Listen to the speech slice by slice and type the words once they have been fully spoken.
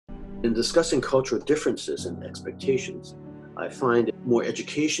In discussing cultural differences and expectations, I find more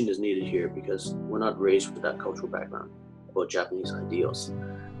education is needed here because we're not raised with that cultural background about Japanese ideals.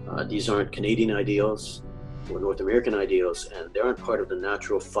 These aren't Canadian ideals or North American ideals, and they aren't part of the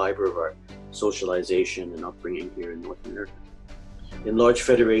natural fiber of our socialization and upbringing here in North America. In large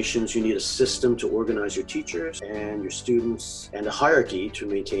federations, you need a system to organize your teachers and your students and a hierarchy to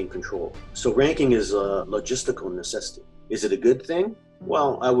maintain control. So ranking is a logistical necessity. Is it a good thing?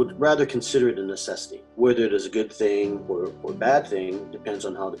 Well, I would rather consider it a necessity. Whether it is a good thing or bad thing depends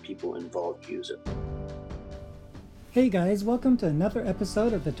on how the people involved use it. Hey guys, welcome to another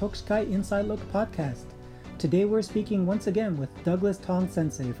episode of the Tokushikai Inside Look podcast. Today we're speaking once again with Douglas Tong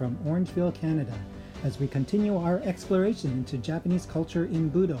Sensei from Orangeville, Canada, as we continue our exploration into Japanese culture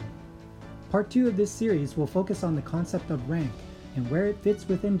in Budo. Part 2 of this series will focus on the concept of rank and where it fits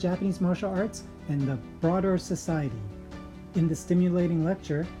within Japanese martial arts and the broader society. In the stimulating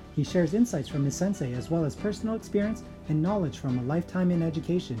lecture, he shares insights from his sensei as well as personal experience and knowledge from a lifetime in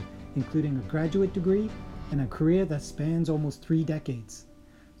education, including a graduate degree and a career that spans almost 3 decades.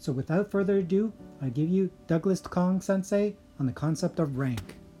 So without further ado, I give you Douglas Tong Sensei on the concept of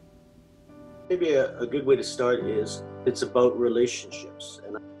rank. Maybe a good way to start is it's about relationships.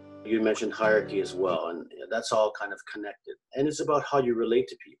 And you mentioned hierarchy as well, and that's all kind of connected. And it's about how you relate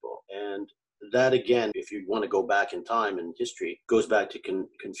to people. And that, again, if you want to go back in time in history, goes back to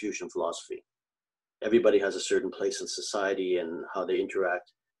Confucian philosophy. Everybody has a certain place in society, and how they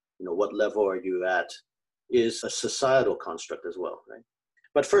interact, what level are you at, is a societal construct as well, right?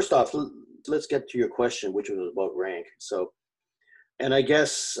 But first off, let's get to your question, which was about rank. And I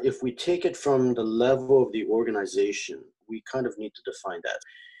guess if we take it from the level of the organization, we kind of need to define that.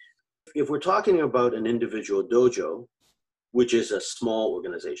 If we're talking about an individual dojo, which is a small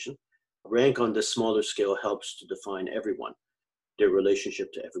organization, rank on this smaller scale helps to define everyone, their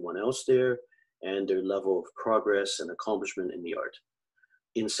relationship to everyone else there, and their level of progress and accomplishment in the art.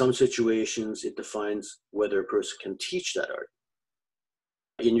 In some situations, it defines whether a person can teach that art.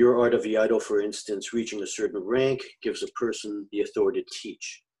 In your art of Iaido, for instance, reaching a certain rank gives a person the authority to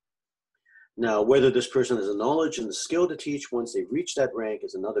teach. Now, whether this person has the knowledge and the skill to teach once they've reached that rank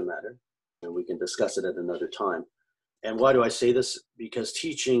is another matter, and we can discuss it at another time. And why do I say this? Because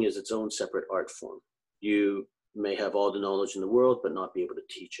teaching is its own separate art form. You may have all the knowledge in the world, but not be able to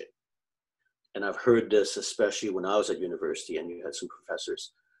teach it. And I've heard this, especially when I was at university, and you had some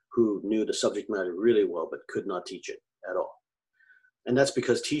professors who knew the subject matter really well, but could not teach it at all. And that's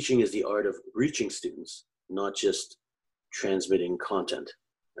because teaching is the art of reaching students, not just transmitting content,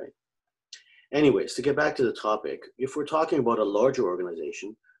 right? Anyways, to get back to the topic, if we're talking about a larger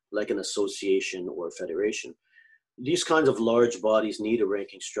organization, like an association or a federation, these kinds of large bodies need a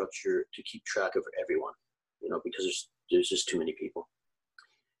ranking structure to keep track of everyone, because there's just too many people.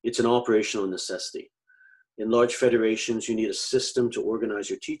 It's an operational necessity. In large federations, you need a system to organize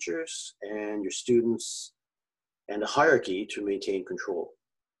your teachers and your students and a hierarchy to maintain control.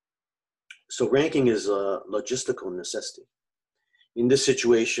 So ranking is a logistical necessity. In this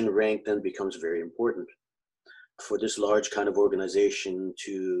situation, rank then becomes very important. For this large kind of organization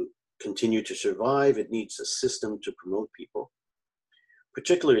to continue to survive, it needs a system to promote people,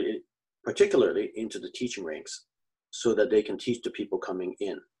 particularly into the teaching ranks, so that they can teach the people coming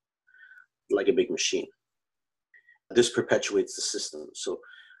in, like a big machine. This perpetuates the system. So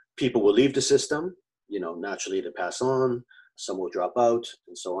people will leave the system, naturally to pass on, some will drop out,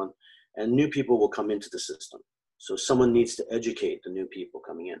 and so on, and new people will come into the system. So someone needs to educate the new people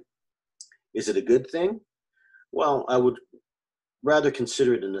coming in. Is it a good thing? Well, I would rather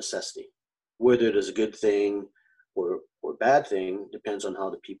consider it a necessity. Whether it is a good thing or bad thing depends on how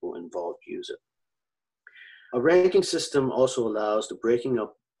the people involved use it. A ranking system also allows the breaking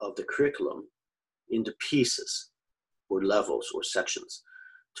up of the curriculum into pieces or levels or sections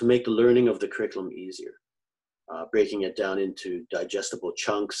to make the learning of the curriculum easier, breaking it down into digestible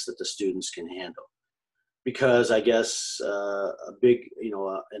chunks that the students can handle. Because I guess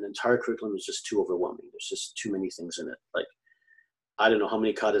an entire curriculum is just too overwhelming. There's just too many things in it. Like, I don't know how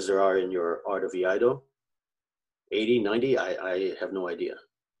many katas there are in your art of Iaido. 80, 90? I have no idea.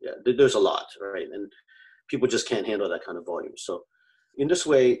 Yeah, there's a lot, right? And people just can't handle that kind of volume. So in this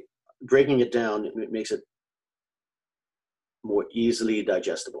way, breaking it down, it makes it more easily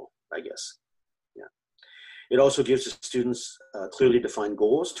digestible, I guess. Yeah. It also gives the students clearly defined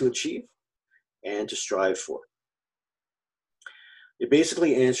goals to achieve and to strive for. It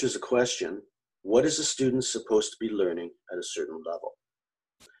basically answers the question, what is the student supposed to be learning at a certain level?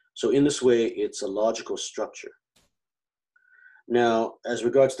 So in this way, it's a logical structure. Now, as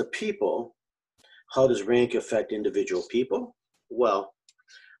regards to people, how does rank affect individual people? Well,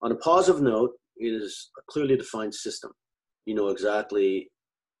 On a positive note, it is a clearly defined system. You know exactly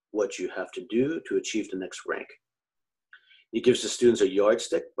what you have to do to achieve the next rank. It gives the students a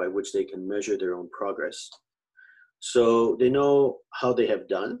yardstick by which they can measure their own progress. So they know how they have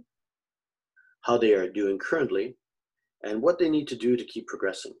done, how they are doing currently, and what they need to do to keep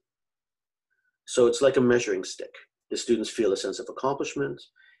progressing. So it's like a measuring stick. The students feel a sense of accomplishment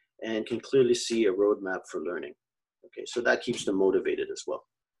and can clearly see a roadmap for learning. Okay, so that keeps them motivated as well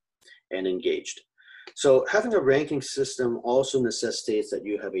and engaged. So having a ranking system also necessitates that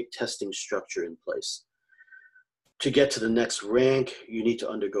you have a testing structure in place. To get to the next rank, you need to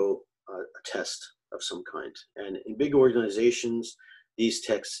undergo a test of some kind. And in big organizations, these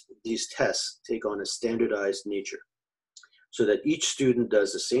tests take on a standardized nature so that each student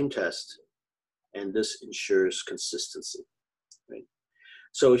does the same test, and this ensures consistency. Right?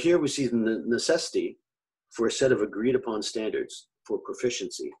 So here we see the necessity for a set of agreed upon standards for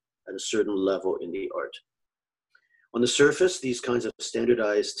proficiency at a certain level in the art. On the surface, these kinds of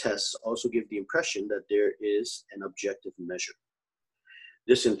standardized tests also give the impression that there is an objective measure.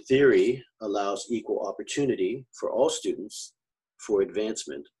 This, in theory, allows equal opportunity for all students for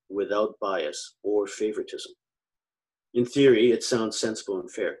advancement without bias or favoritism. In theory, it sounds sensible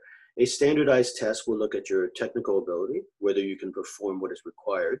and fair. A standardized test will look at your technical ability, whether you can perform what is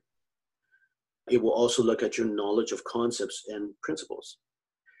required. It will also look at your knowledge of concepts and principles.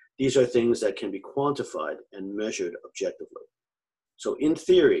 These are things that can be quantified and measured objectively. So in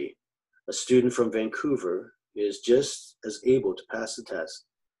theory, a student from Vancouver is just as able to pass the test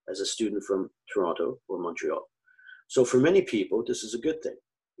as a student from Toronto or Montreal. So for many people, this is a good thing.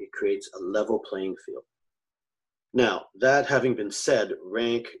 It creates a level playing field. Now, that having been said,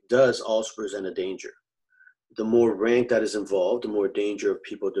 rank does also present a danger. The more rank that is involved, the more danger of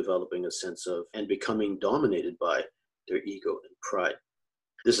people developing a sense of and becoming dominated by their ego and pride.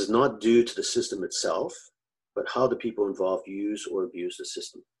 This is not due to the system itself, but how the people involved use or abuse the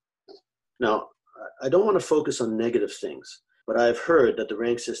system. Now, I don't want to focus on negative things, but I've heard that the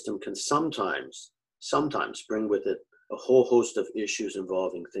rank system can sometimes bring with it a whole host of issues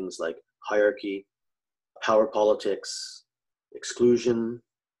involving things like hierarchy, power politics, exclusion,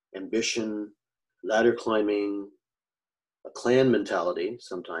 ambition, ladder climbing, a clan mentality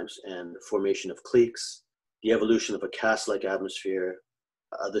sometimes, and the formation of cliques, the evolution of a caste-like atmosphere,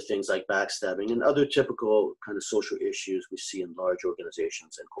 other things like backstabbing, and other typical kind of social issues we see in large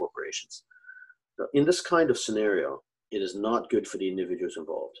organizations and corporations. So in this kind of scenario, it is not good for the individuals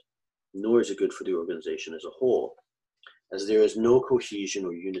involved, nor is it good for the organization as a whole, as there is no cohesion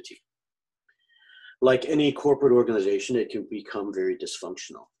or unity. Like any corporate organization, it can become very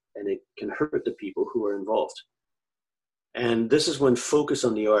dysfunctional, and it can hurt the people who are involved. And this is when focus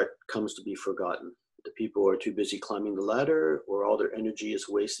on the art comes to be forgotten. The people are too busy climbing the ladder, or all their energy is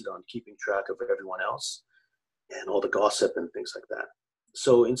wasted on keeping track of everyone else and all the gossip and things like that.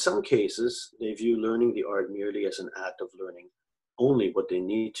 So in some cases, they view learning the art merely as an act of learning only what they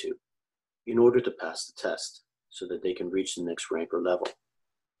need to in order to pass the test so that they can reach the next rank or level.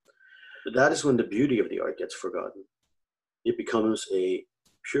 But that is when the beauty of the art gets forgotten. It becomes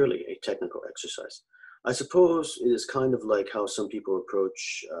purely a technical exercise. I suppose it is kind of like how some people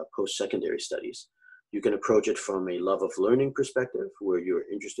approach post-secondary studies. You can approach it from a love of learning perspective, where you're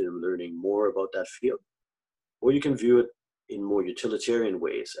interested in learning more about that field, or you can view it in more utilitarian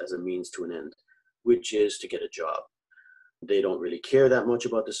ways as a means to an end, which is to get a job. They don't really care that much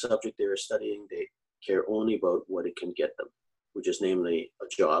about the subject they are studying. They care only about what it can get them, which is namely a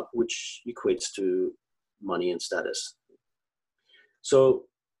job, which equates to money and status. So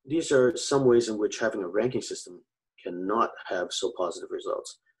these are some ways in which having a ranking system cannot have so positive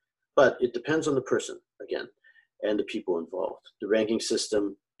results. But it depends on the person, again, and the people involved. The ranking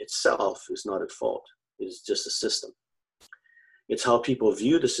system itself is not at fault. It is just a system. It's how people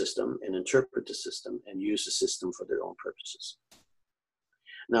view the system and interpret the system and use the system for their own purposes.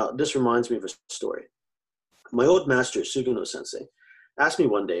 Now, this reminds me of a story. My old master, Sugino Sensei, asked me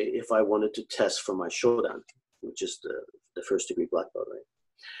one day if I wanted to test for my Shodan, which is the first degree black belt,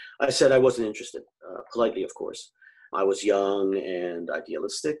 right? I said I wasn't interested, politely, of course. I was young and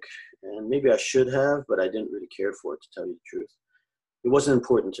idealistic, and maybe I should have, but I didn't really care for it, to tell you the truth. It wasn't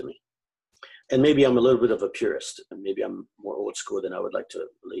important to me. And maybe I'm a little bit of a purist, and maybe I'm more old school than I would like to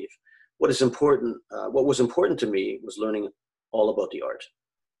believe. What was important to me was learning all about the art.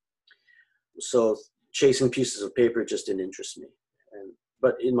 So chasing pieces of paper just didn't interest me.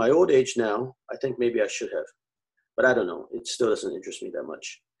 But in my old age now, I think maybe I should have. But I don't know, it still doesn't interest me that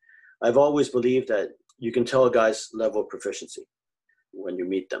much. I've always believed that you can tell a guy's level of proficiency when you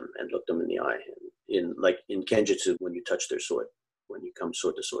meet them and look them in the eye. In Kenjutsu, when you touch their sword, when you come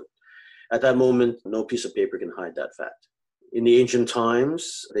sword to sword. At that moment, no piece of paper can hide that fact. In the ancient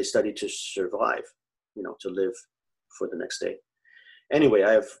times, they studied to survive, to live for the next day. Anyway,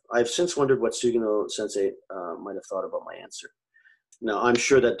 I've since wondered what Sugino Sensei might have thought about my answer. Now, I'm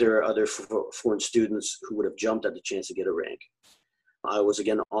sure that there are other foreign students who would have jumped at the chance to get a rank. I was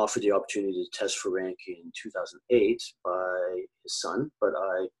again offered the opportunity to test for rank in 2008 by his son, but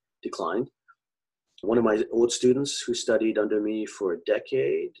I declined. One of my old students who studied under me for a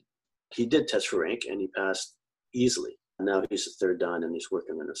decade, he did test for rank and he passed easily. Now he's a third dan and he's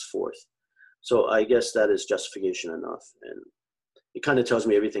working on his fourth. So I guess that is justification enough. And it kind of tells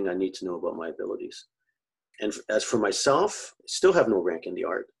me everything I need to know about my abilities. And as for myself, I still have no rank in the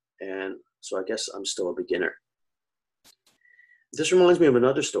art. And so I guess I'm still a beginner. This reminds me of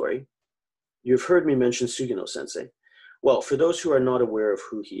another story. You've heard me mention Sugino Sensei. Well, for those who are not aware of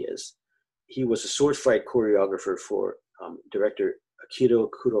who he is, he was a sword fight choreographer for director Akira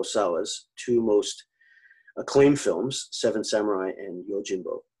Kurosawa's two most acclaimed films, Seven Samurai and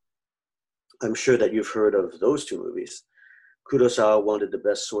Yojimbo. I'm sure that you've heard of those two movies. Kurosawa wanted the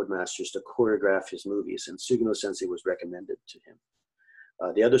best sword masters to choreograph his movies, and Sugino Sensei was recommended to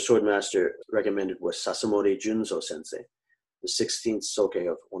him. The other sword master recommended was Sasamori Junzo Sensei, the 16th soke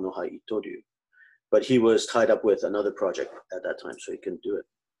of Onoha Itoryu. But he was tied up with another project at that time, so he couldn't do it.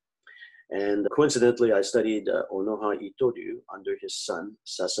 And coincidentally, I studied Onoha Itoryu under his son,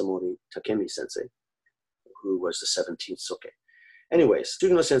 Sasamori Takemi Sensei, who was the 17th soke. Anyways,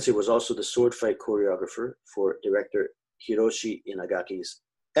 Sugino Sensei was also the sword fight choreographer for director Hiroshi Inagaki's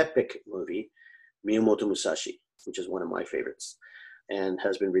epic movie, Miyamoto Musashi, which is one of my favorites, and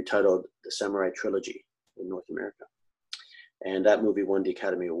has been retitled the Samurai Trilogy in North America. And that movie won the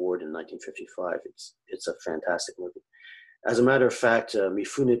Academy Award in 1955. It's a fantastic movie. As a matter of fact,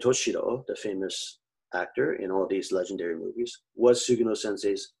 Mifune Toshiro, the famous actor in all these legendary movies, was Sugino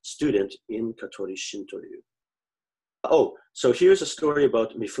Sensei's student in Katori Shintoryu. Oh, so here's a story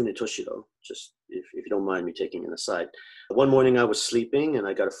about Mifune Toshiro, just if you don't mind me taking an aside. One morning I was sleeping and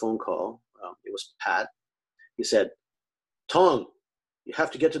I got a phone call. It was Pat. He said, "Tong, you have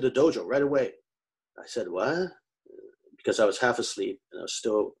to get to the dojo right away." I said, "What?" Because I was half asleep and I was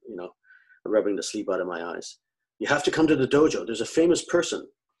still, rubbing the sleep out of my eyes. "You have to come to the dojo. There's a famous person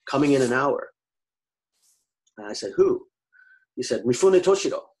coming in an hour." And I said, "Who?" He said, "Mifune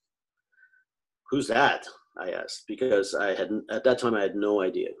Toshiro." "Who's that?" I asked, because at that time I had no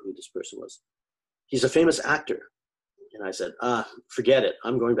idea who this person was. "He's a famous actor." And I said, "Forget it.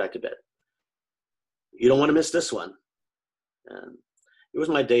 I'm going back to bed." "You don't want to miss this one." And it was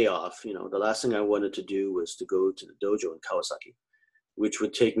my day off. The last thing I wanted to do was to go to the dojo in Kawasaki, which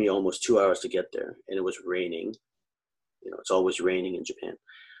would take me almost 2 hours to get there. And it was raining. It's always raining in Japan.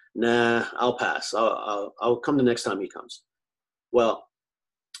 Nah, I'll pass. I'll come the next time he comes. Well,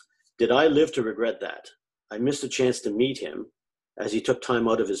 did I live to regret that? I missed a chance to meet him as he took time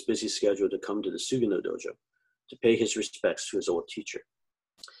out of his busy schedule to come to the Sugino dojo to pay his respects to his old teacher.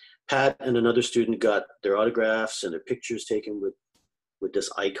 Pat and another student got their autographs and their pictures taken with this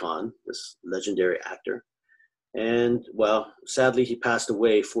icon, this legendary actor. And, well, sadly, he passed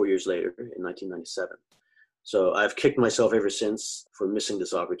away 4 years later in 1997. So I've kicked myself ever since for missing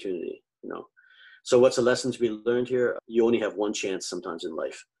this opportunity, So what's a lesson to be learned here? You only have one chance sometimes in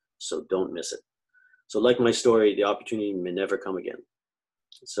life, so don't miss it. So like my story, the opportunity may never come again.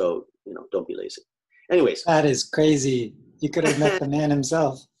 So, don't be lazy. Anyways. That is crazy. You could have met the man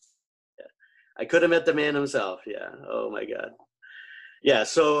himself. Yeah. I could have met the man himself. Yeah. Oh my God. Yeah.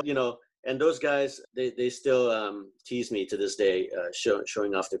 So, and those guys, they still tease me to this day,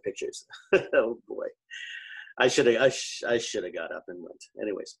 showing off their pictures. Oh boy. I should have got up and went.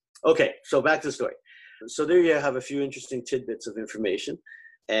 Anyways. Okay. So back to the story. So there you have a few interesting tidbits of information.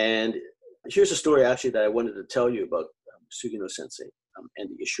 And here's a story actually that I wanted to tell you about Sugino Sensei and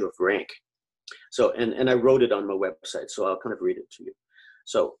the issue of rank. So, and I wrote it on my website, so I'll kind of read it to you.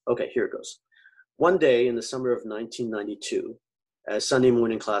 So, okay, here it goes. One day in the summer of 1992, as Sunday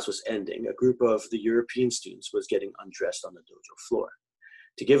morning class was ending, a group of the European students was getting undressed on the dojo floor.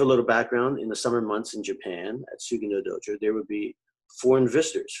 To give a little background, in the summer months in Japan at Sugino Dojo, there would be foreign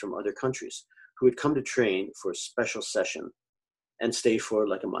visitors from other countries who would come to train for a special session and stay for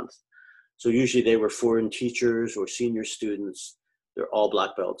like a month. So usually they were foreign teachers or senior students. They're all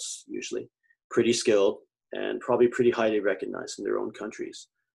black belts, usually, pretty skilled and probably pretty highly recognized in their own countries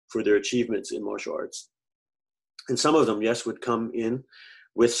for their achievements in martial arts. And some of them, yes, would come in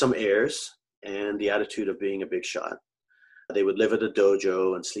with some airs and the attitude of being a big shot. They would live at the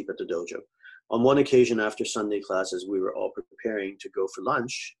dojo and sleep at the dojo. On one occasion after Sunday classes, we were all preparing to go for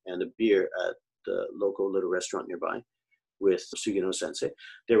lunch and a beer at the local little restaurant nearby. with Sugino Sensei.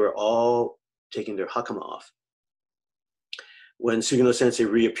 They were all taking their hakama off. When Sugino Sensei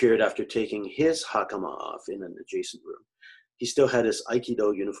reappeared after taking his hakama off in an adjacent room, he still had his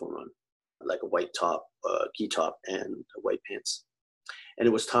Aikido uniform on, like a white top, gi top, and white pants. And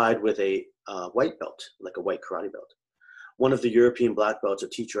it was tied with a white belt, like a white karate belt. One of the European black belts, a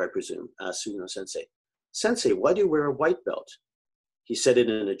teacher, I presume, asked Sugino Sensei, "Sensei, why do you wear a white belt?" He said it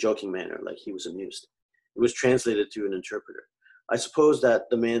in a joking manner, like he was amused. It was translated through an interpreter. I suppose that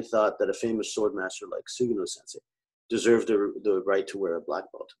the man thought that a famous swordmaster like Sugino Sensei deserved the right to wear a black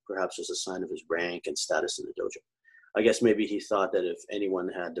belt, perhaps as a sign of his rank and status in the dojo. I guess maybe he thought that if anyone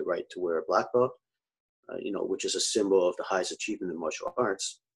had the right to wear a black belt, which is a symbol of the highest achievement in martial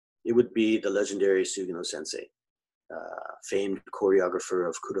arts, it would be the legendary Sugino Sensei, famed choreographer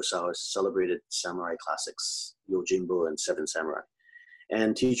of Kurosawa's celebrated samurai classics, Yojimbo and Seven Samurai,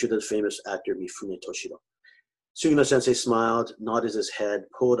 and teacher to the famous actor Mifune Toshiro. Sugino Sensei smiled, nodded his head,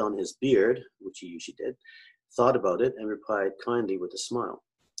 pulled on his beard, which he usually did, thought about it, and replied kindly with a smile.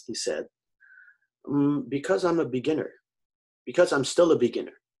 He said, because I'm a beginner, because I'm still a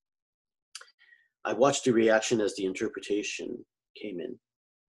beginner. I watched the reaction as the interpretation came in.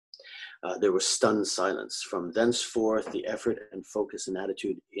 There was stunned silence. From thenceforth, the effort and focus and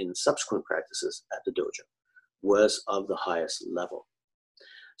attitude in subsequent practices at the dojo was of the highest level.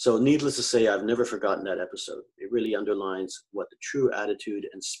 So needless to say, I've never forgotten that episode. It really underlines what the true attitude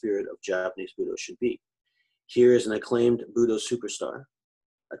and spirit of Japanese Budo should be. Here is an acclaimed Budo superstar,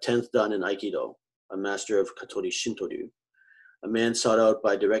 a 10th dan in Aikido, a master of Katori Shintoryu, a man sought out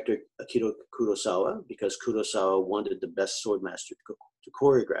by director Akira Kurosawa because Kurosawa wanted the best swordmaster to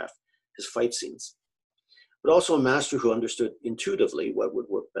choreograph his fight scenes, but also a master who understood intuitively what would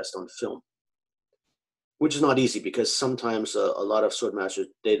work best on film, which is not easy because sometimes a lot of swordmasters,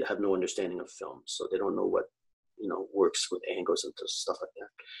 they have no understanding of film, so they don't know what works with angles and stuff like that.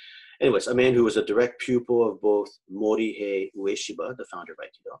 Anyways, a man who was a direct pupil of both Morihei Ueshiba, the founder of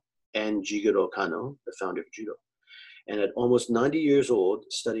Aikido, and Jigoro Kano, the founder of Judo. And at almost 90 years old,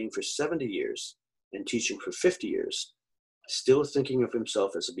 studying for 70 years and teaching for 50 years, still thinking of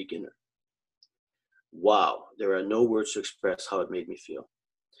himself as a beginner. Wow, there are no words to express how it made me feel.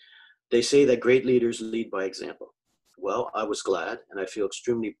 They say that great leaders lead by example. Well, I was glad, and I feel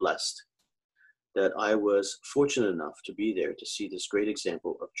extremely blessed that I was fortunate enough to be there to see this great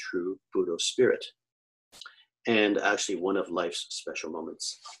example of true Budo spirit, and actually one of life's special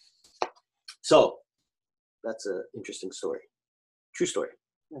moments. So, that's an interesting story. True story.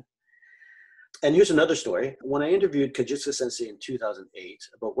 Yeah. And here's another story. When I interviewed Kajitsu Sensei in 2008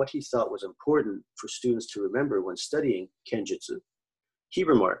 about what he thought was important for students to remember when studying Kenjutsu, he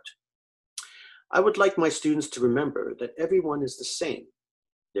remarked, "I would like my students to remember that everyone is the same.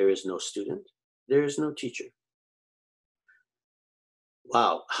 There is no student, there is no teacher."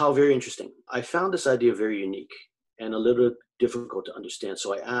 Wow, how very interesting. I found this idea very unique and a little difficult to understand.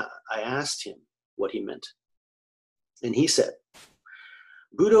 So I asked him what he meant. And he said,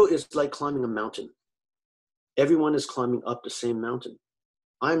 "Budo is like climbing a mountain. Everyone is climbing up the same mountain.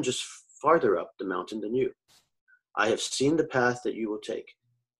 I'm just farther up the mountain than you. I have seen the path that you will take,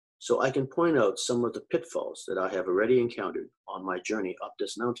 so I can point out some of the pitfalls that I have already encountered on my journey up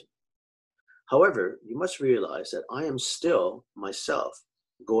this mountain. However, you must realize that I am still myself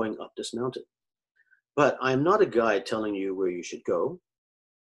going up this mountain. But I am not a guide telling you where you should go.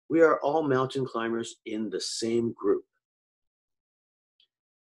 We are all mountain climbers in the same group.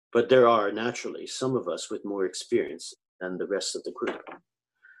 But there are naturally some of us with more experience than the rest of the group."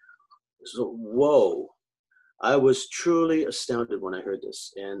 So, whoa, I was truly astounded when I heard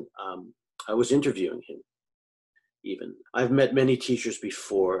this. And I was interviewing him even. I've met many teachers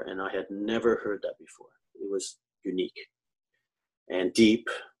before, and I had never heard that before. It was unique and deep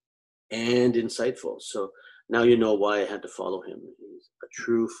and insightful. So now you know why I had to follow him. He's a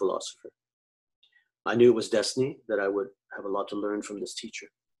true philosopher. I knew it was destiny, that I would have a lot to learn from this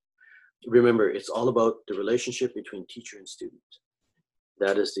teacher. Remember, it's all about the relationship between teacher and student.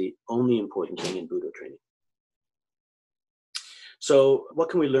 That is the only important thing in Budo training. So what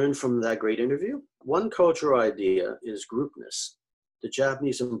can we learn from that great interview? One cultural idea is groupness. The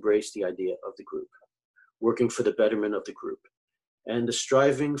Japanese embrace the idea of the group, working for the betterment of the group, and the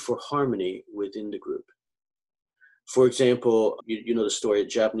striving for harmony within the group. For example, you know the story,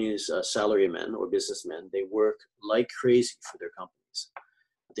 Japanese salarymen or businessmen, they work like crazy for their companies.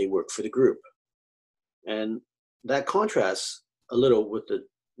 They work for the group. And that contrasts a little with the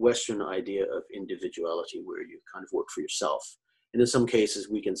Western idea of individuality, where you kind of work for yourself. And in some cases,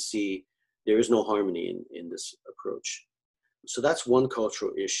 we can see there is no harmony in this approach. So that's one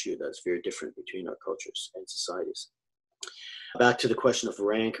cultural issue that's very different between our cultures and societies. Back to the question of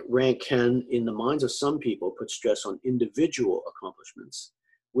rank. Rank can, in the minds of some people, put stress on individual accomplishments,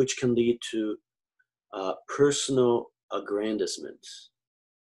 which can lead to personal aggrandizement,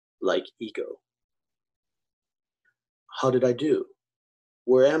 like ego. How did I do?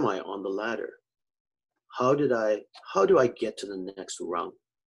 Where am I on the ladder? How do I get to the next rung?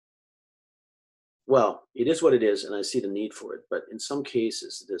 Well, it is what it is, and I see the need for it. But in some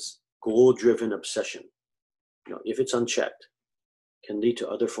cases, this goal-driven obsession, if it's unchecked, can lead to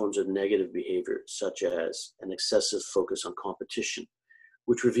other forms of negative behavior, such as an excessive focus on competition,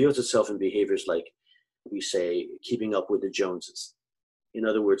 which reveals itself in behaviors like, we say, keeping up with the Joneses. In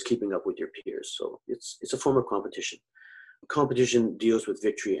other words, keeping up with your peers. So it's a form of competition. Competition deals with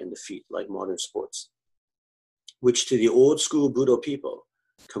victory and defeat, like modern sports, which to the old school Budo people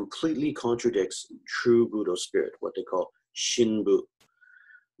completely contradicts true Budo spirit, what they call Shinbu,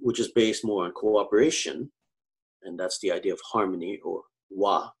 which is based more on cooperation, and that's the idea of harmony, or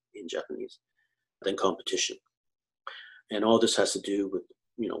wa in Japanese, than competition. And all this has to do with,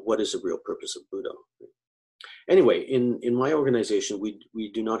 what is the real purpose of Budo? Anyway, in my organization,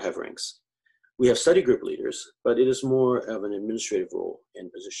 we do not have ranks. We have study group leaders, but it is more of an administrative role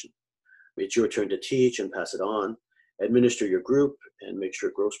and position. It's your turn to teach and pass it on, administer your group, and make sure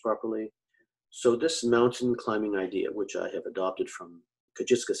it grows properly. So this mountain climbing idea, which I have adopted from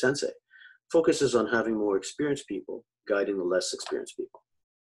Kajitsuka Sensei, focuses on having more experienced people guiding the less experienced people,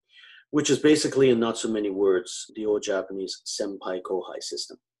 which is basically, in not so many words, the old Japanese senpai kohai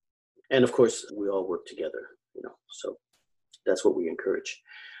system. And of course, we all work together, so that's what we encourage.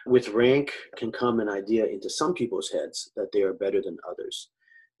 With rank can come an idea into some people's heads that they are better than others.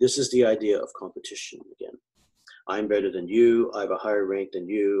 This is the idea of competition again. I'm better than you, I have a higher rank than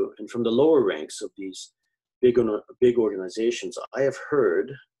you. And from the lower ranks of these big organizations, I have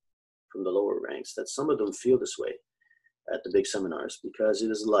heard from the lower ranks that some of them feel this way at the big seminars, because it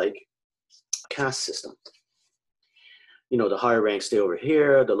is like a caste system. The higher ranks stay over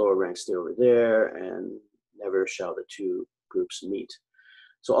here, the lower ranks stay over there, and never shall the two groups meet.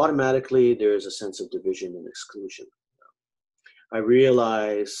 So automatically there is a sense of division and exclusion. I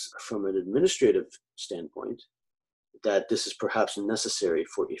realize from an administrative standpoint that this is perhaps necessary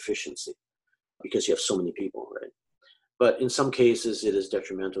for efficiency because you have so many people, right? But in some cases, it is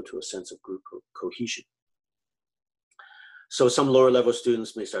detrimental to a sense of group cohesion. So some lower level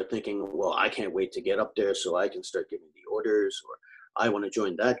students may start thinking, well, I can't wait to get up there so I can start giving the orders, or I want to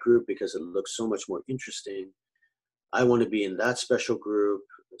join that group because it looks so much more interesting. I want to be in that special group.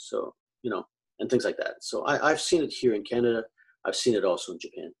 So, and things like that. So I've seen it here in Canada. I've seen it also in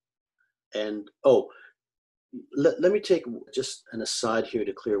Japan. And, let me take just an aside here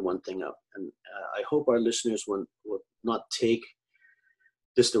to clear one thing up. And I hope our listeners will not take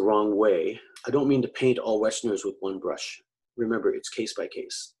this the wrong way. I don't mean to paint all Westerners with one brush. Remember, it's case by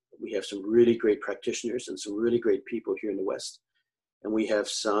case. We have some really great practitioners and some really great people here in the West. And we have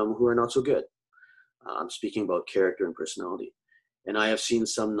some who are not so good. I'm speaking about character and personality. And I have seen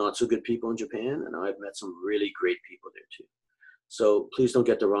some not so good people in Japan, and I've met some really great people there too. So please don't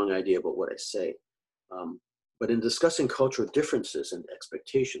get the wrong idea about what I say. But in discussing cultural differences and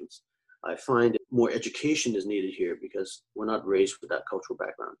expectations, I find more education is needed here because we're not raised with that cultural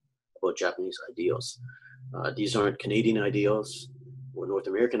background about Japanese ideals. These aren't Canadian ideals or North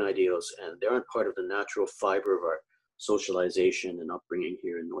American ideals, and they aren't part of the natural fiber of our socialization and upbringing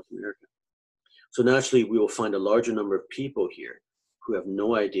here in North America. So naturally, we will find a larger number of people here who have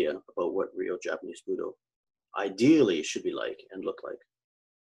no idea about what real Japanese Budo ideally should be like and look like.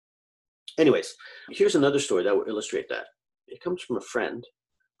 Anyways, here's another story that will illustrate that. It comes from a friend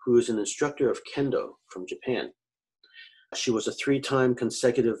who is an instructor of Kendo from Japan. She was a 3-time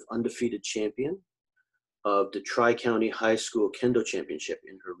consecutive undefeated champion of the Tri-County High School Kendo Championship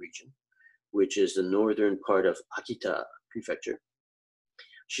in her region, which is the northern part of Akita Prefecture.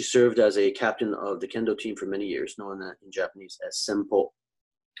 She served as a captain of the Kendo team for many years, known in Japanese as Senpo.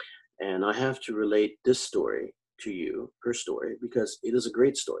 And I have to relate this story to you, her story, because it is a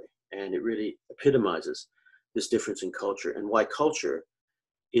great story. And it really epitomizes this difference in culture and why culture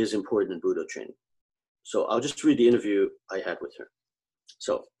is important in Budo training. So I'll just read the interview I had with her.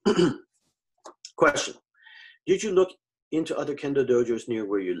 So, question. Did you look into other Kendo dojos near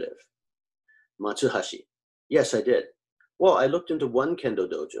where you live? Matsuhashi. Yes, I did. Well, I looked into one Kendo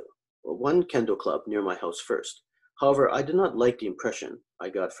dojo, or one Kendo club near my house first. However, I did not like the impression I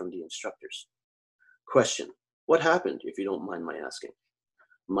got from the instructors. Question. What happened, if you don't mind my asking?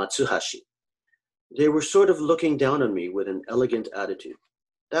 Matsuhashi. They were sort of looking down on me with an elegant attitude.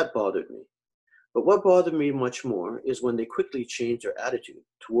 That bothered me. But what bothered me much more is when they quickly changed their attitude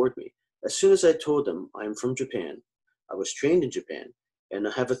toward me. As soon as I told them I am from Japan, I was trained in Japan, and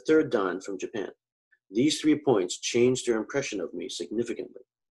I have a third dan from Japan. These 3 points changed their impression of me significantly.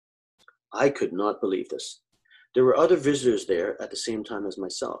 I could not believe this. There were other visitors there at the same time as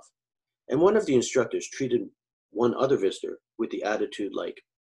myself, and one of the instructors treated one other visitor with the attitude like,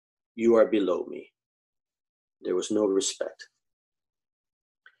 "You are below me." There was no respect.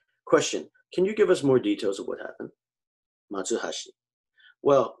 Question, can you give us more details of what happened? Matsuhashi.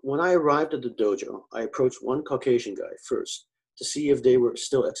 Well, when I arrived at the dojo, I approached one Caucasian guy first to see if they were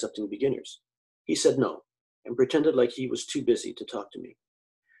still accepting beginners. He said no, and pretended like he was too busy to talk to me.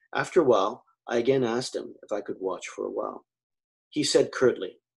 After a while, I again asked him if I could watch for a while. He said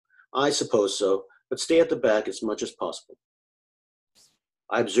curtly, "I suppose so, but stay at the back as much as possible."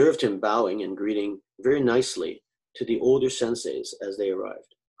 I observed him bowing and greeting very nicely to the older senseis as they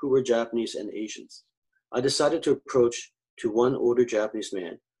arrived, who were Japanese and Asians. I decided to approach to one older Japanese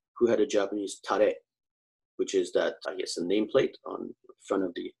man who had a Japanese tare, which is that, I guess, the nameplate on front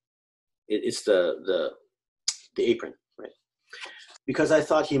of it's the apron, right? Because I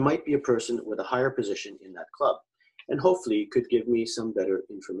thought he might be a person with a higher position in that club, and hopefully could give me some better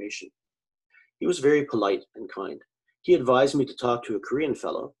information. He was very polite and kind. He advised me to talk to a Korean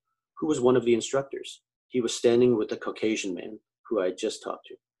fellow who was one of the instructors. He was standing with a Caucasian man who I had just talked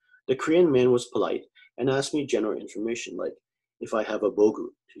to. The Korean man was polite and asked me general information like if I have a bogu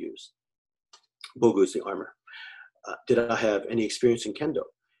to use. Bogu is the armor. Did I have any experience in kendo?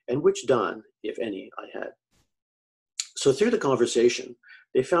 And which dan, if any, I had. So through the conversation,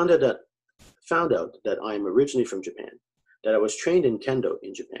 they found out that I am originally from Japan, that I was trained in kendo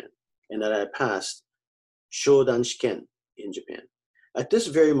in Japan, and that I passed Shodan Shiken in Japan. At this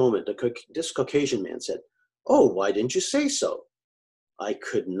very moment, this Caucasian man said, "Oh, why didn't you say so?" I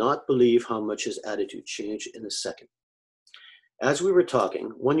could not believe how much his attitude changed in a second. As we were talking,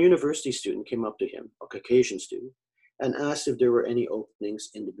 one university student came up to him, a Caucasian student, and asked if there were any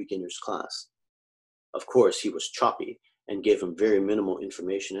openings in the beginner's class. Of course, he was choppy and gave him very minimal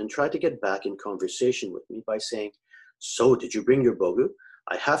information and tried to get back in conversation with me by saying, "So, did you bring your bogu?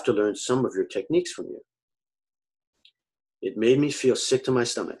 I have to learn some of your techniques from you." It made me feel sick to my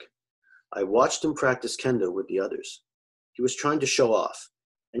stomach. I watched him practice kendo with the others. He was trying to show off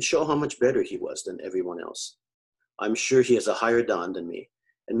and show how much better he was than everyone else. I'm sure he has a higher dan than me,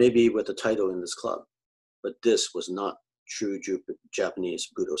 and maybe with a title in this club. But this was not true Japanese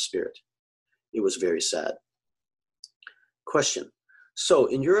Budo spirit. It was very sad. Question. So,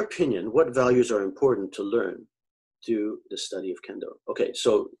 in your opinion, what values are important to learn through the study of kendo? Okay,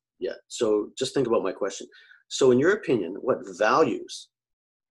 so just think about my question. So, in your opinion, what values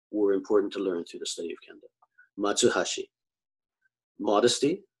were important to learn through the study of kendo? Matsuhashi.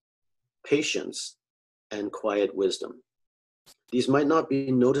 Modesty, patience, and quiet wisdom. These might not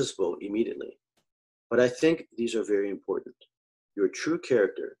be noticeable immediately, but I think these are very important. Your true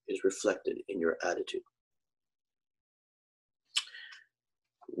character is reflected in your attitude.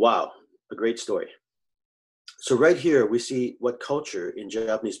 Wow, a great story. So right here, we see what culture in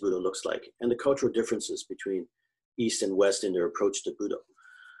Japanese Budo looks like and the cultural differences between East and West in their approach to Budo.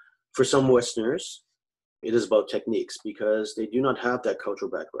 For some Westerners, it is about techniques because they do not have that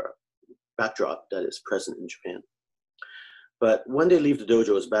cultural backdrop that is present in Japan. But when they leave the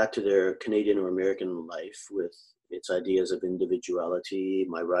dojo, it's back to their Canadian or American life with its ideas of individuality,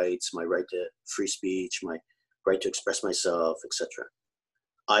 my rights, my right to free speech, my right to express myself, etc.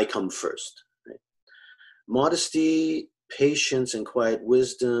 I come first. Right? Modesty, patience, and quiet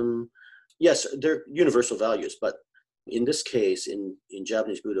wisdom, yes, they're universal values, but in this case, in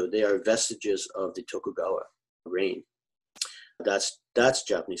Japanese Budo, they are vestiges of the Tokugawa reign. That's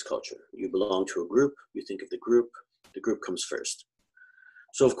Japanese culture. You belong to a group, you think of the group comes first.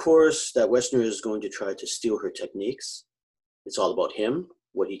 So of course, that Westerner is going to try to steal her techniques. It's all about him,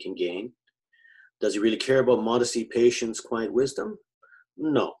 what he can gain. Does he really care about modesty, patience, quiet wisdom?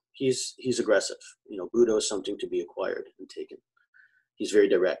 No, he's aggressive. Budo is something to be acquired and taken. He's very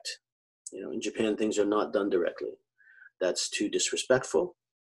direct. In Japan, things are not done directly. That's too disrespectful,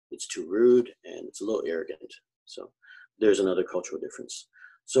 it's too rude, and it's a little arrogant. So there's another cultural difference.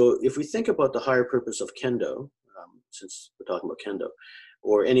 So if we think about the higher purpose of kendo, since we're talking about kendo,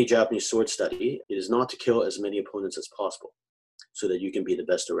 or any Japanese sword study, it is not to kill as many opponents as possible so that you can be the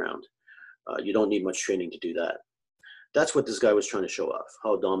best around. You don't need much training to do that. That's what this guy was trying to show off,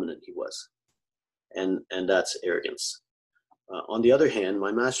 how dominant he was. And that's arrogance. On the other hand,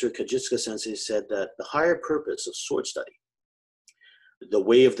 my master Kajitsuka sensei said that the higher purpose of sword study, the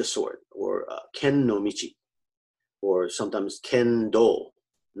way of the sword, or ken no michi, or sometimes kendo,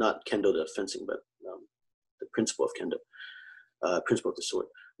 not kendo the fencing, but the principle of kendo, principle of the sword,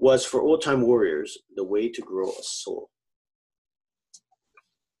 was for old-time warriors the way to grow a soul.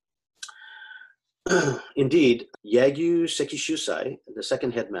 Indeed, Yagyu Sekishusai, the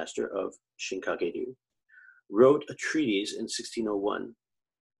second headmaster of Shinkage, wrote a treatise in 1601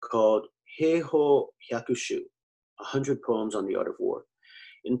 called Heiho Hyakushu, 100 Poems on the Art of War.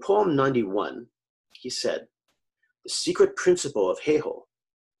 In poem 91, he said, "The secret principle of Heiho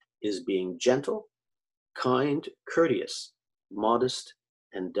is being gentle, kind, courteous, modest,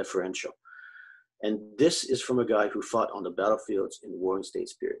 and deferential." And this is from a guy who fought on the battlefields in the Warring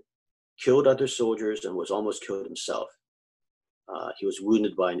States period, killed other soldiers and was almost killed himself. He was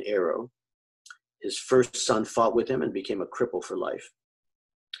wounded by an arrow. His first son fought with him and became a cripple for life.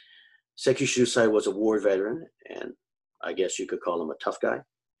 Sekishusai was a war veteran, and I guess you could call him a tough guy.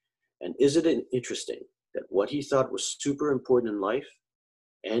 And isn't it interesting that what he thought was super important in life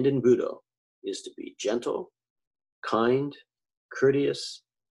and in Budo is to be gentle, kind, courteous,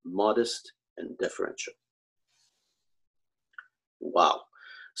 modest, and deferential. Wow.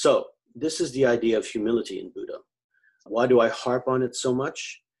 So this is the idea of humility in Budo. Why do I harp on it so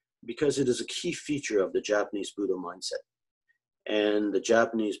much? Because it is a key feature of the Japanese Budo mindset. And the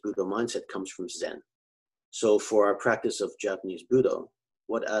Japanese Budo mindset comes from Zen. So for our practice of Japanese Budo,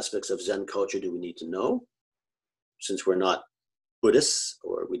 what aspects of Zen culture do we need to know? Since we're not Buddhists,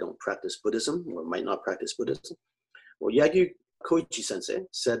 or we don't practice Buddhism, or might not practice Buddhism. Well, Yagyu Koichi sensei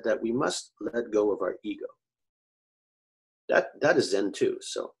said that we must let go of our ego. That is Zen too,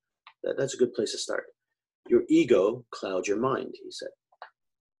 so that's a good place to start. Your ego clouds your mind, he said.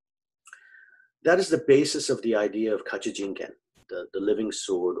 That is the basis of the idea of Kachijinken, the living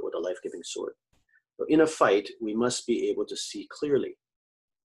sword or the life-giving sword. So in a fight, we must be able to see clearly.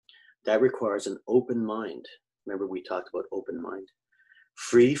 That requires an open mind. Remember, we talked about open mind,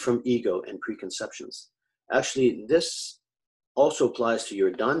 free from ego and preconceptions. Actually, this also applies to your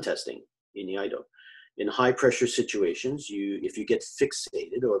Dan testing in Iaido. In high pressure situations, if you get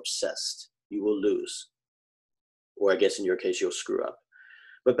fixated or obsessed, you will lose. Or I guess in your case, you'll screw up.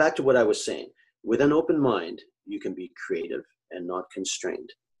 But back to what I was saying, with an open mind, you can be creative and not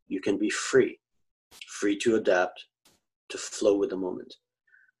constrained. You can be free to adapt, to flow with the moment.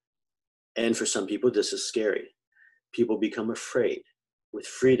 And for some people, this is scary. People become afraid. With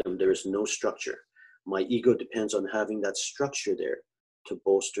freedom, there is no structure. My ego depends on having that structure there to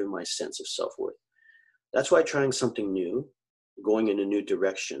bolster my sense of self-worth. That's why trying something new, going in a new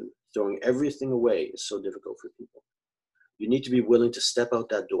direction, throwing everything away is so difficult for people. You need to be willing to step out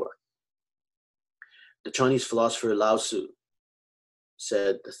that door. The Chinese philosopher Lao Tzu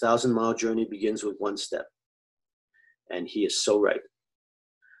said, "The 1,000-mile journey begins with one step." And he is so right.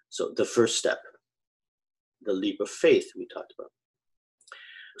 So the first step, the leap of faith we talked about.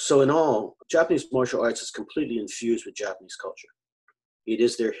 So in all, Japanese martial arts is completely infused with Japanese culture. It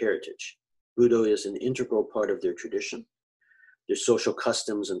is their heritage. Budo is an integral part of their tradition, their social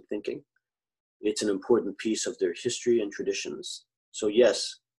customs and thinking. It's an important piece of their history and traditions. So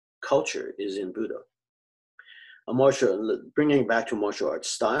yes, culture is in Budo. Bringing it back to martial arts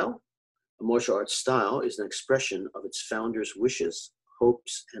style, a martial arts style is an expression of its founder's wishes,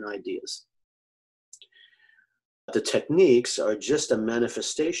 hopes, and ideas. The techniques are just a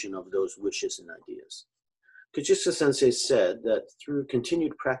manifestation of those wishes and ideas. Kajisa Sensei said that through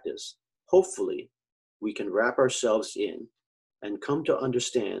continued practice, hopefully, we can wrap ourselves in and come to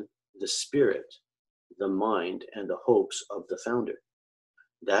understand the spirit, the mind, and the hopes of the founder.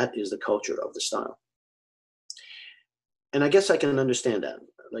 That is the culture of the style. And I guess I can understand that.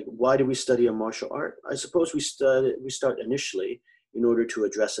 Like, why do we study a martial art? I suppose we start initially in order to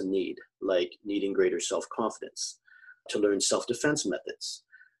address a need, like needing greater self-confidence, to learn self-defense methods,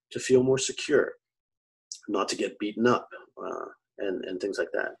 to feel more secure, not to get beaten up, and things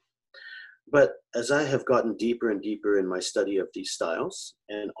like that. But as I have gotten deeper and deeper in my study of these styles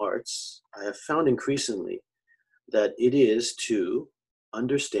and arts, I have found increasingly that it is to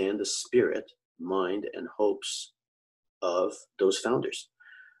understand the spirit, mind, and hopes of those founders.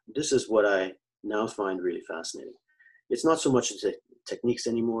 This is what I now find really fascinating. It's not so much the techniques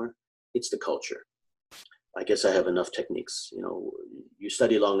anymore, it's the culture. I guess I have enough techniques. You know, you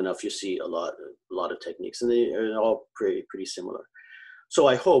study long enough, you see a lot of techniques, and they are all pretty similar. So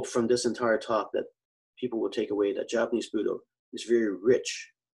I hope from this entire talk that people will take away that Japanese Budo is very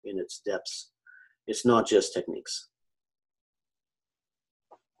rich in its depths. It's not just techniques.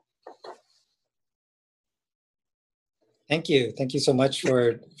 Thank you. Thank you so much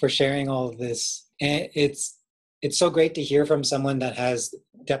for sharing all of this. And it's so great to hear from someone that has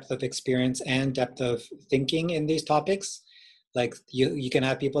depth of experience and depth of thinking in these topics. Like you can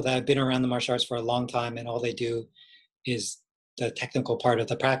have people that have been around the martial arts for a long time and all they do is the technical part of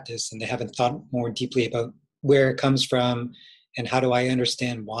the practice, and they haven't thought more deeply about where it comes from and how do I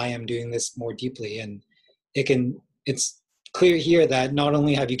understand why I'm doing this more deeply. And it's clear here that not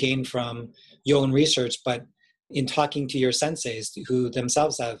only have you gained from your own research, but in talking to your senseis who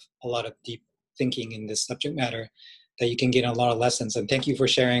themselves have a lot of deep thinking in this subject matter, that you can gain a lot of lessons. And thank you for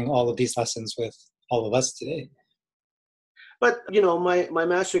sharing all of these lessons with all of us today. But, my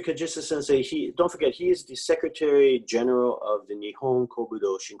master Kajisa Sensei, don't forget, he is the Secretary General of the Nihon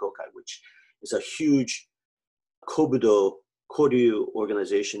Kobudo Shinkokai, which is a huge Kobudo Koryu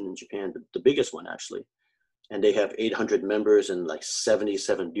organization in Japan, the biggest one actually. And they have 800 members and like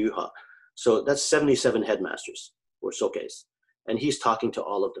 77 ryuha. So that's 77 headmasters or sokeis. And he's talking to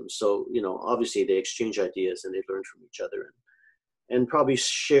all of them. So, obviously they exchange ideas and they learn from each other and probably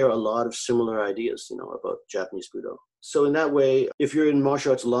share a lot of similar ideas, about Japanese Budo. So in that way, if you're in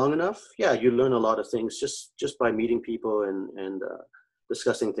martial arts long enough, yeah, you learn a lot of things just by meeting people and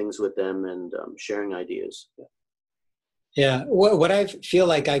discussing things with them and sharing ideas. Yeah, what I feel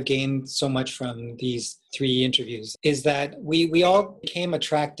like I've gained so much from these 3 interviews is that we all became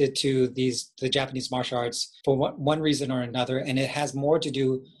attracted to the Japanese martial arts for one reason or another, and it has more to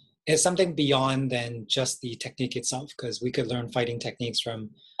do, it's something beyond than just the technique itself, because we could learn fighting techniques from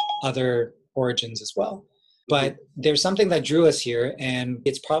other origins as well. But there's something that drew us here, and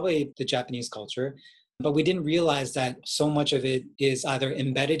it's probably the Japanese culture, but we didn't realize that so much of it is either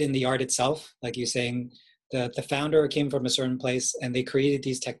embedded in the art itself, like you're saying. The founder came from a certain place and they created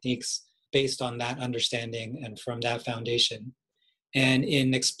these techniques based on that understanding and from that foundation. And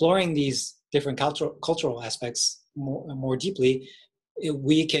in exploring these different cultural aspects more deeply,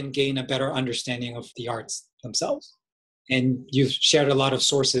 we can gain a better understanding of the arts themselves. And you've shared a lot of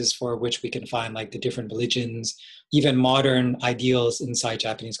sources for which we can find like the different religions, even modern ideals inside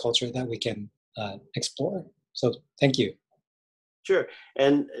Japanese culture that we can explore. So thank you. Sure.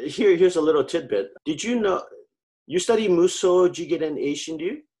 And here's a little tidbit. Did you know you study Muso, Jigeren,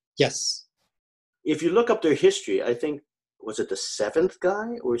 Eishinryu? Yes. If you look up their history, I think, was it the 7th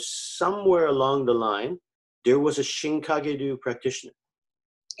guy or somewhere along the line, there was a Shinkage practitioner.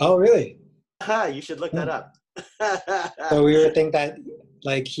 Oh, really? You should look that up. So we would think that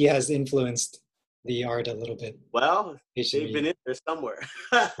like he has influenced the art a little bit. Well, they've been in there somewhere.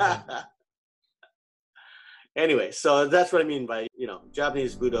 Yeah. Anyway, so that's what I mean by,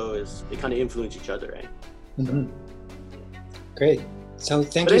 Japanese Budo is, they kind of influence each other, right? Mm-hmm. Great. So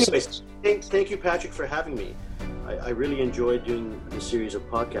thank you, Patrick, for having me. I really enjoyed doing this series of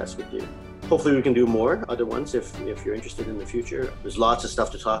podcasts with you. Hopefully we can do more other ones if you're interested in the future. There's lots of stuff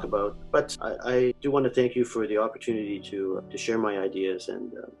to talk about, but I do want to thank you for the opportunity to share my ideas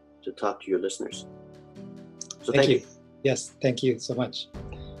and to talk to your listeners. So thank you. Yes, thank you so much.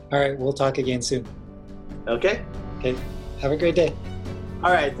 All right, we'll talk again soon. Okay. Have a great day.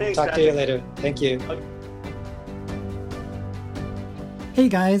 All right. Thanks. Talk to you later. Thank you. Okay. Hey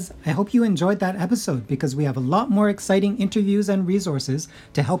guys, I hope you enjoyed that episode because we have a lot more exciting interviews and resources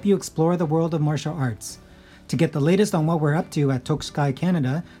to help you explore the world of martial arts. To get the latest on what we're up to at Tokushikai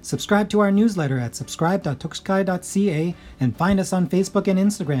Canada, subscribe to our newsletter at subscribe.tokushikai.ca and find us on Facebook and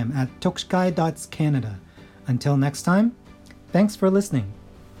Instagram at tokushikai.canada. Until next time, thanks for listening.